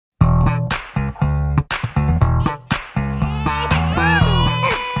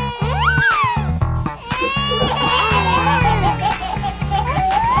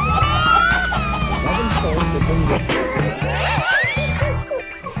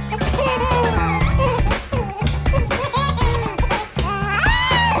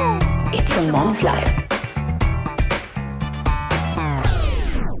mom's life.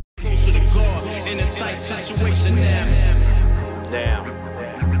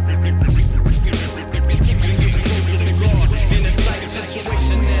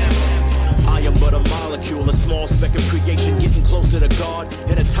 A small speck of creation, getting closer to God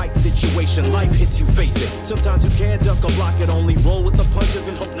in a tight situation. Life hits you, face it. Sometimes you can't duck or block it, only roll with the punches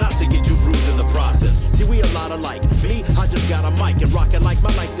and hope not to get too bruised in the process. See, we a lot alike. Me, I just got a mic and rock it like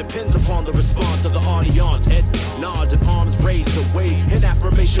my life depends upon the response of the audience. Head nods and arms raised to wave in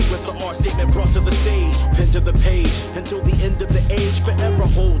affirmation with the art statement brought to the stage. Pen to the page until the end of the age. Forever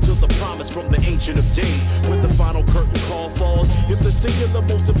hold to the promise from the ancient of days. When the final curtain call falls, if the singular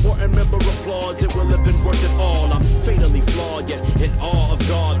most important member applauds, it will have been worth it all. I'm fatally flawed, yet in awe of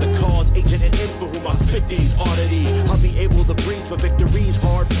God, the cause, agent, and end for whom I spit these oddities. I'll be able to breathe for victories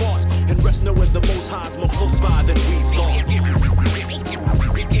hard fought and rest knowing the Most High's more close by than we thought. Getting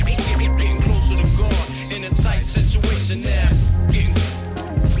closer to God in a tight situation now. Getting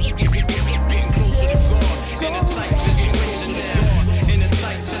closer to God in a tight situation now. In a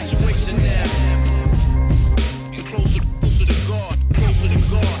tight situation now. Getting closer to God, closer to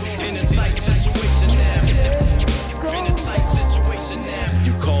God in a tight situation now. In a tight situation now.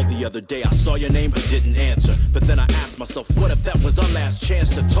 You called the other day, I saw your name but didn't answer. But then I asked myself, what if that was our last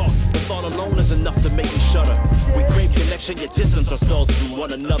chance to talk? The thought alone is enough to make me shudder. We crave connection, yet distance ourselves from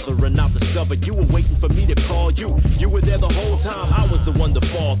one another. And now discover you were waiting for me to call you. You were there the whole time, I was the one to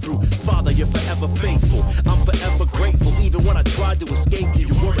fall through. Father, you're forever faithful, I'm forever grateful. Even when I tried to escape you,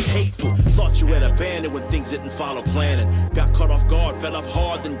 you weren't hateful. Thought you had abandoned when things didn't follow planning. Got caught off guard, fell off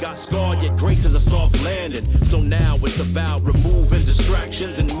hard, then got scarred. Yet grace is a soft landing. So now it's about removing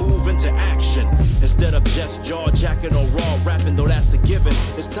distractions and moving to action. Instead of just jaw-jacking or raw rapping, though that's a given.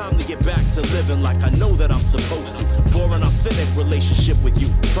 It's time to get back to living like I know that I'm supposed to. For an authentic relationship with you,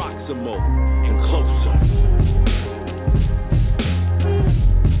 proximal and closer.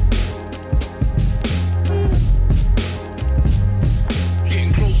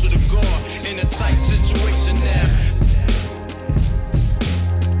 Getting closer to God in a tight situation now.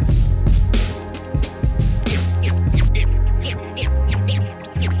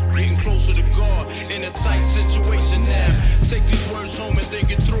 Getting closer to God in a tight situation now. Take these words home and think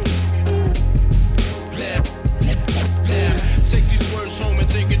it through. Now, take these words home and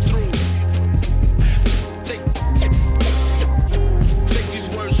think it through. Take these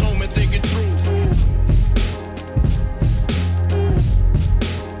words home and think it through.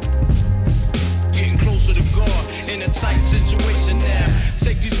 Getting closer to God in a tight situation now.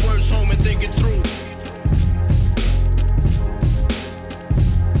 Take these words home and think it through.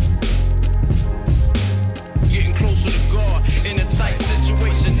 Getting closer to God in a tight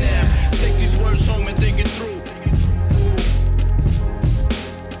situation now. Take these words home and think it through.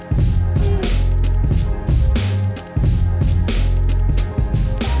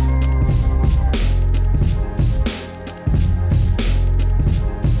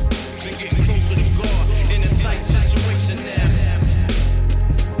 Getting closer to God in a tight situation now.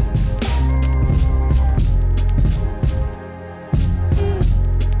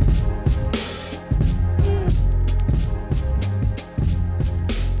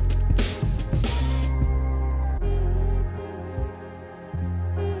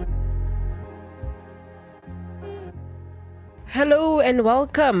 Hello and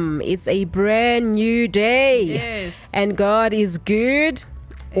welcome. It's a brand new day. Yes. And God is good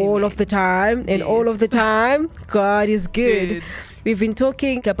all of the time. And Yes. all of the time, God is good. Good. We've been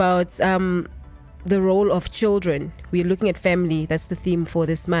talking about the role of children. We're looking at family. That's the theme for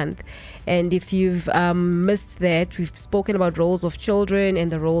this month. And if you've missed that, we've spoken about roles of children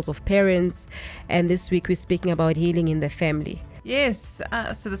and the roles of parents. And this week we're speaking about healing in the family. Yes,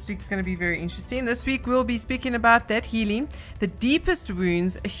 so this week's going to be very interesting. This week we'll be speaking about that healing. The deepest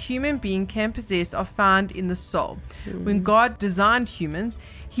wounds a human being can possess are found in the soul. When God designed humans,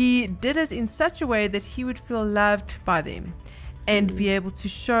 He did it in such a way that He would feel loved by them and be able to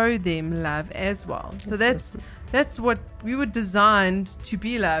show them love as well. So that's what we were designed to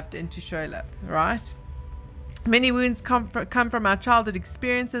be loved and to show love, right? Many wounds come from our childhood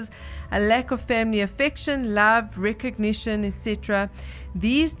experiences, a lack of family affection, love, recognition, etc.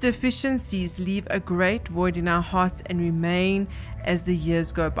 These deficiencies leave a great void in our hearts and remain as the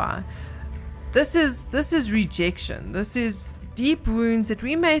years go by. This is rejection. This is deep wounds that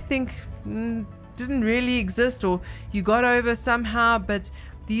we may think didn't really exist or you got over somehow, but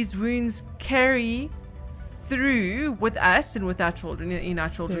these wounds carry through with us and with our children in our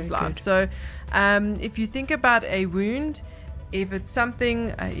children's lives. So if you think about a wound, if it's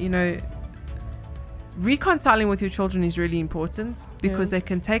something reconciling with your children is really important because they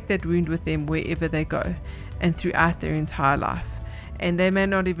can take that wound with them wherever they go and throughout their entire life, and they may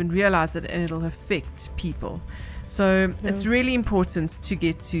not even realize it, and it'll affect people. So it's really important to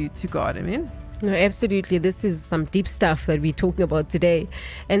get to God. Amen. No, absolutely. This is some deep stuff that we're talking about today.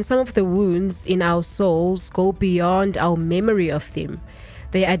 And some of the wounds in our souls go beyond our memory of them.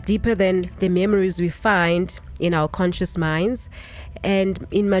 They are deeper than the memories we find in our conscious minds. And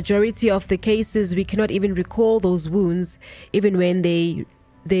in majority of the cases, we cannot even recall those wounds, even when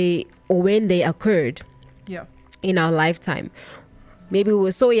when they occurred in our lifetime. Maybe we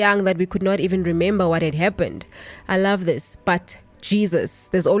were so young that we could not even remember what had happened. I love this. But Jesus,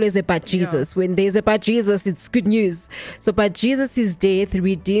 there's always a but Jesus. When there's a but Jesus, it's good news. So, but Jesus' death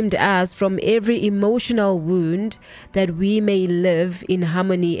redeemed us from every emotional wound, that we may live in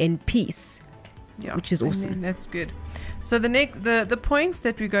harmony and peace, which is awesome. Amen. That's good. So the point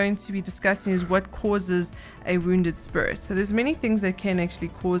that we're going to be discussing is what causes a wounded spirit. So there's many things that can actually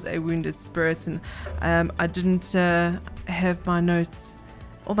cause a wounded spirit, and I didn't have my notes.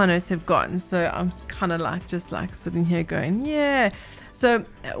 All my notes have gone, so I'm kind of just sitting here going, yeah. So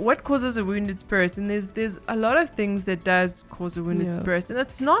what causes a wounded spirit? And there's a lot of things that does cause a wounded spirit, and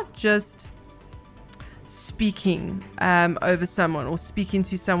it's not just speaking over someone or speaking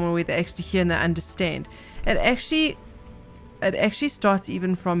to someone where they actually hear and they understand. It actually starts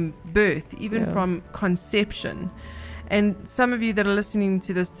even from birth, from conception. And some of you that are listening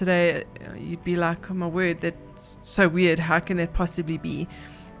to this today, you'd be like, oh my word, that's so weird. How can that possibly be?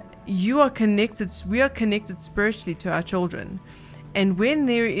 We are connected spiritually to our children. And when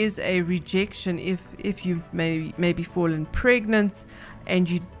there is a rejection, if you've maybe fallen pregnant and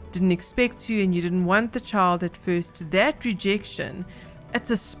you didn't expect to and you didn't want the child at first, that rejection, it's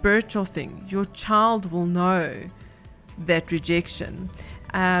a spiritual thing. Your child will know that rejection.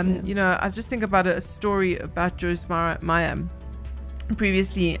 I just think about a story about Joyce Meyer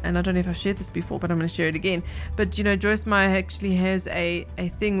previously, and I don't know if I've shared this before, but I'm going to share it again. But Joyce Meyer actually has a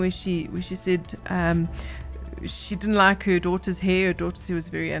thing where she said she didn't like her daughter's hair. Her daughter's hair was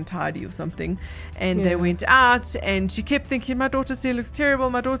very untidy or something, and they went out, and she kept thinking, my daughter's hair looks terrible,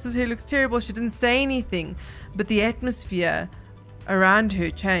 my daughter's hair looks terrible. She didn't say anything, but the atmosphere around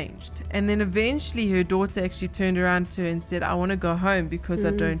her changed. And then eventually her daughter actually turned around to her and said, I want to go home because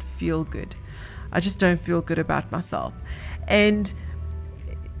I don't feel good. I just don't feel good about myself. And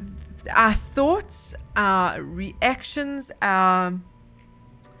our thoughts, our reactions,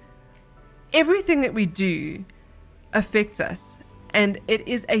 everything that we do affects us. And it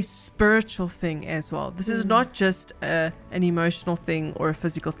is a spiritual thing as well. This is not just an emotional thing or a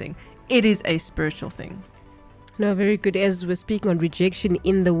physical thing. It is a spiritual thing. No, very good. As we're speaking on rejection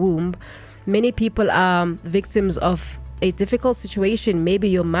in the womb, many people are victims of a difficult situation. Maybe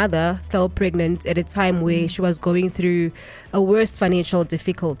your mother fell pregnant at a time where she was going through a worst financial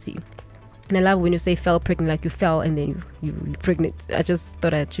difficulty. And I love when you say fell pregnant, like you fell and then you're pregnant. I just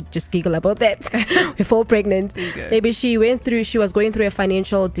thought I should just giggle about that. We fall pregnant. Maybe she was going through a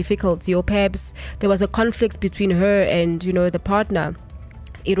financial difficulty, or perhaps there was a conflict between her and, the partner.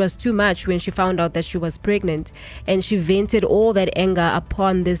 It was too much when she found out that she was pregnant, and she vented all that anger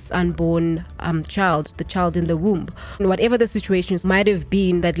upon this unborn child, the child in the womb. And whatever the situations might have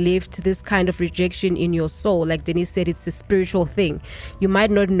been that left this kind of rejection in your soul, like Denise said, it's a spiritual thing. You might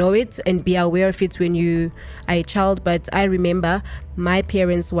not know it and be aware of it when you are a child, but I remember my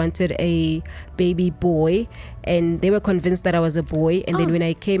parents wanted a baby boy, and they were convinced that I was a boy. And then when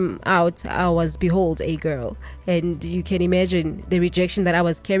I came out, I was, behold, a girl. And you can imagine the rejection that I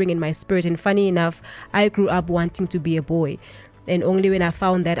was carrying in my spirit. And funny enough, I grew up wanting to be a boy. And only when I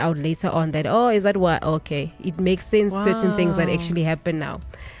found that out later on that, is that what? Okay, it makes sense. Wow. Certain things that actually happen now.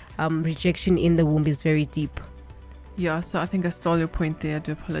 Rejection in the womb is very deep. Yeah, so I think I stole your point there. I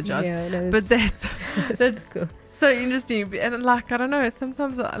do apologize. Yeah, no, but that's cool. So interesting. And I don't know,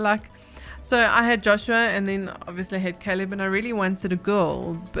 sometimes so I had Joshua, and then obviously I had Caleb, and I really wanted a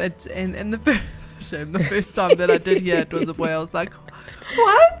girl, but and the first time that I did hear it was a boy, I was like,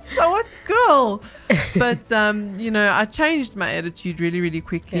 what? So what's girl? But I changed my attitude really, really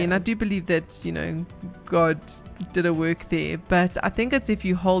quickly, and I do believe that God did a work there. But I think it's if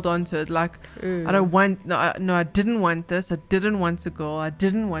you hold on to it, like I didn't want this. I didn't want a girl. I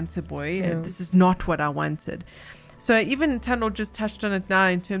didn't want a boy. And this is not what I wanted. So even Tandor just touched on it now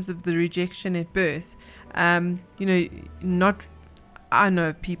in terms of the rejection at birth. I know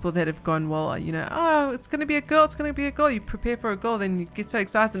of people that have gone, it's going to be a girl, it's going to be a girl. You prepare for a girl, then you get so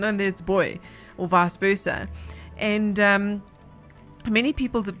excited, and then it's a boy, or vice versa. And many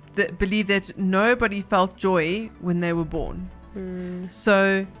people that believe that nobody felt joy when they were born.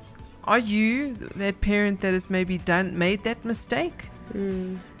 So Are you that parent that has maybe made that mistake?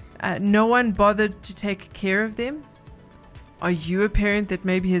 No one bothered to take care of them? Are you a parent that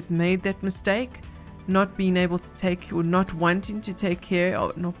maybe has made that mistake? Not being able to take, or not wanting to take care,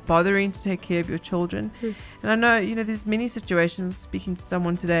 or not bothering to take care of your children? And I know, there's many situations, speaking to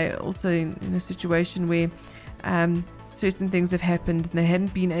someone today, also in a situation where certain things have happened and they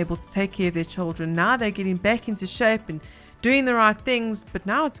hadn't been able to take care of their children. Now they're getting back into shape and doing the right things, but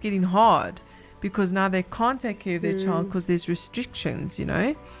now it's getting hard because now they can't take care of their child because there's restrictions,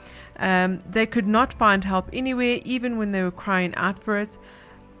 They could not find help anywhere, even when they were crying out for it.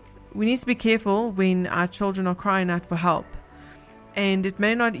 We need to be careful when our children are crying out for help. And it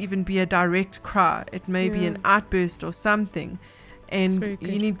may not even be a direct cry. It may be an outburst or something. And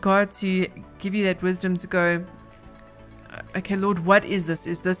you need God to give you that wisdom to go, okay, Lord, what is this?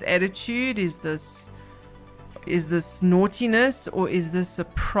 Is this attitude? Is this naughtiness, or is this a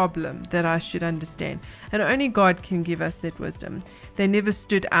problem that I should understand? And only God can give us that wisdom. They never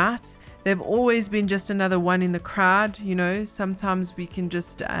stood out. They've always been just another one in the crowd. Sometimes we can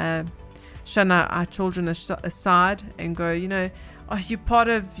just shun our children aside and go, oh, you're part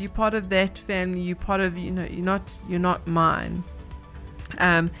of that family. You're part of, you're not mine.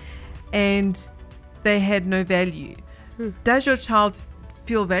 And they had no value. Does your child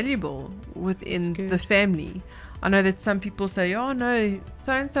feel valuable within the family? I know that some people say, oh no,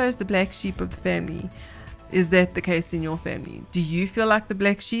 so-and-so is the black sheep of the family. Is that the case in your family? Do you feel like the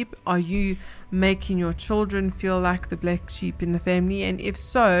black sheep? Are you making your children feel like the black sheep in the family? And if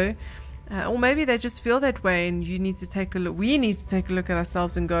so, or maybe they just feel that way, and you need to take a look. We need to take a look at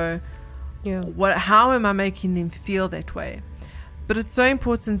ourselves and go, how am I making them feel that way? But it's so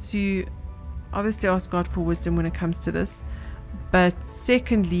important to obviously ask God for wisdom when it comes to this. But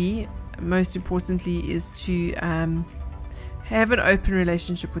secondly, most importantly, is to have an open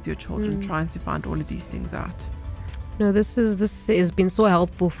relationship with your children, trying to find all of these things out. No, this has been so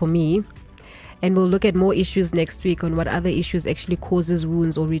helpful for me. And we'll look at more issues next week on what other issues actually causes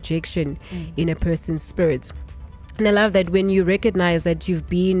wounds or rejection in a person's spirit. And I love that when you recognize that you've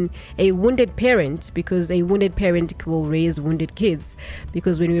been a wounded parent, because a wounded parent will raise wounded kids.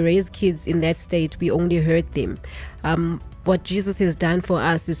 Because when we raise kids in that state, we only hurt them. What Jesus has done for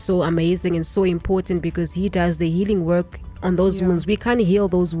us is so amazing and so important, because he does the healing work on those wounds. We can't heal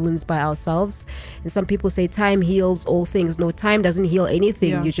those wounds by ourselves. And some people say time heals all things. No, time doesn't heal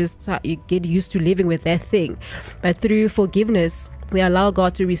anything. You just you get used to living with that thing. But through forgiveness, we allow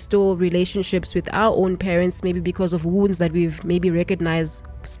God to restore relationships with our own parents, maybe because of wounds that we've maybe recognized,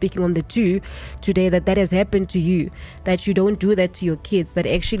 speaking on the two today, that has happened to you, that you don't do that to your kids, that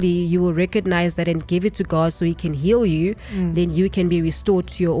actually you will recognize that and give it to God so he can heal you. Then you can be restored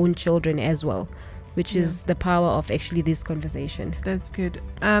to your own children as well, which is the power of actually this conversation. That's good.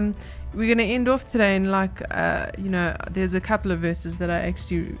 We're going to end off today, and there's a couple of verses that I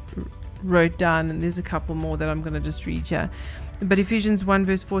actually wrote down, and there's a couple more that I'm going to just read here. But Ephesians 1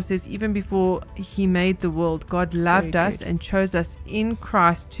 verse 4 says, even before he made the world, God loved us and chose us in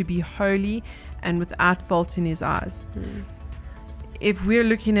Christ to be holy and without fault in his eyes. If we're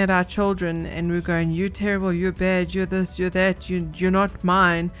looking at our children and we're going, you're terrible, you're bad, you're this, you're that, you're not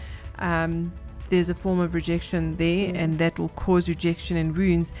mine, there's a form of rejection there, and that will cause rejection and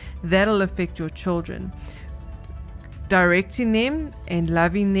wounds. That'll affect your children. Directing them and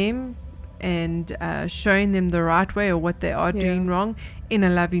loving them and showing them the right way or what they are doing wrong in a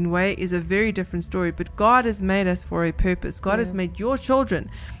loving way is a very different story. But God has made us for a purpose. God has made your children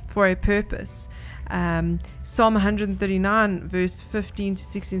for a purpose. Psalm 139 verse 15 to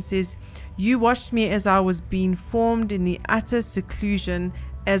 16 says, you watched me as I was being formed in the utter seclusion,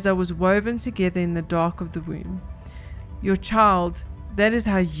 as I was woven together in the dark of the womb. Your child, that is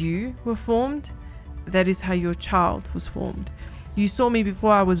how you were formed. That is how your child was formed. You saw me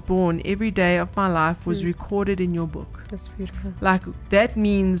before I was born. Every day of my life was recorded in your book. That's beautiful. Like, that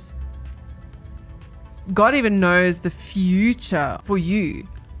means God even knows the future for you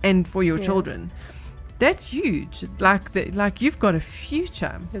and for your children. That's huge. Like you've got a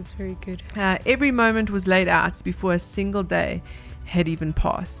future. That's very good. Every moment was laid out before a single day had even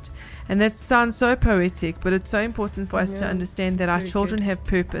passed. And that sounds so poetic, but it's so important for us to understand that our children have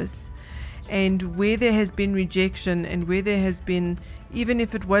purpose. And where there has been rejection, and where there has been, even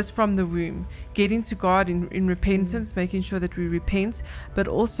if it was from the womb, getting to God in repentance, making sure that we repent, but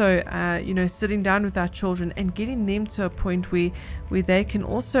also, sitting down with our children and getting them to a point where they can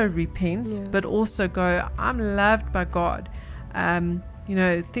also repent, but also go, I'm loved by God.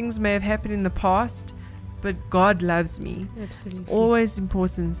 Things may have happened in the past, but God loves me. Absolutely. It's always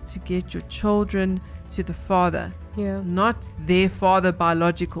important to get your children to the Father, not their father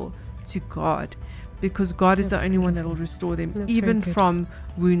biological, to God, because God is the only one that will restore them, That's even very good. from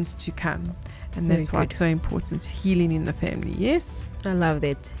wounds to come. And Very that's why good. it's so important, healing in the family. Yes? I love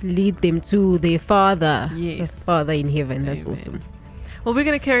that. Lead them to their Father, Yes. the Father in heaven. That's Amen. awesome. Well, we're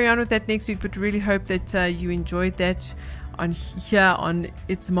going to carry on with that next week, but really hope that you enjoyed that on here on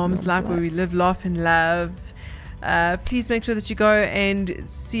It's Mom's Life, where we live, laugh, and love. Please make sure that you go and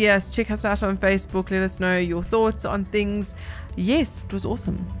see us, check us out on Facebook, let us know your thoughts on things. Yes, it was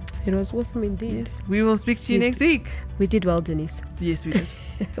awesome. It was awesome indeed. Yes. We will speak to you next week. We did well, Denise. Yes, we did.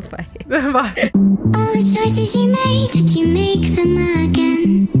 Bye. Bye. All the choices you made, did you make them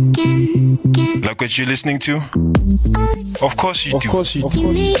again? Like what you're listening to? Of course you do.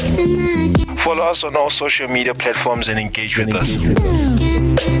 You make them again. Follow us on all social media platforms and engage with us.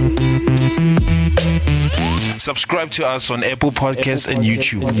 Subscribe to us on Apple Podcasts and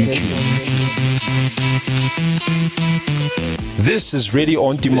YouTube. This is Radio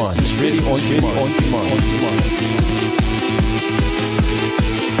On Demand.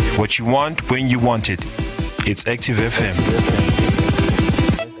 What you want when you want it. It's Active FM.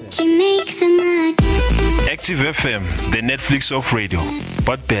 You make them again. Active FM, the Netflix of radio,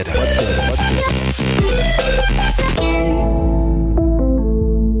 but better.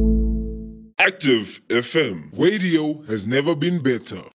 Active FM. Radio has never been better.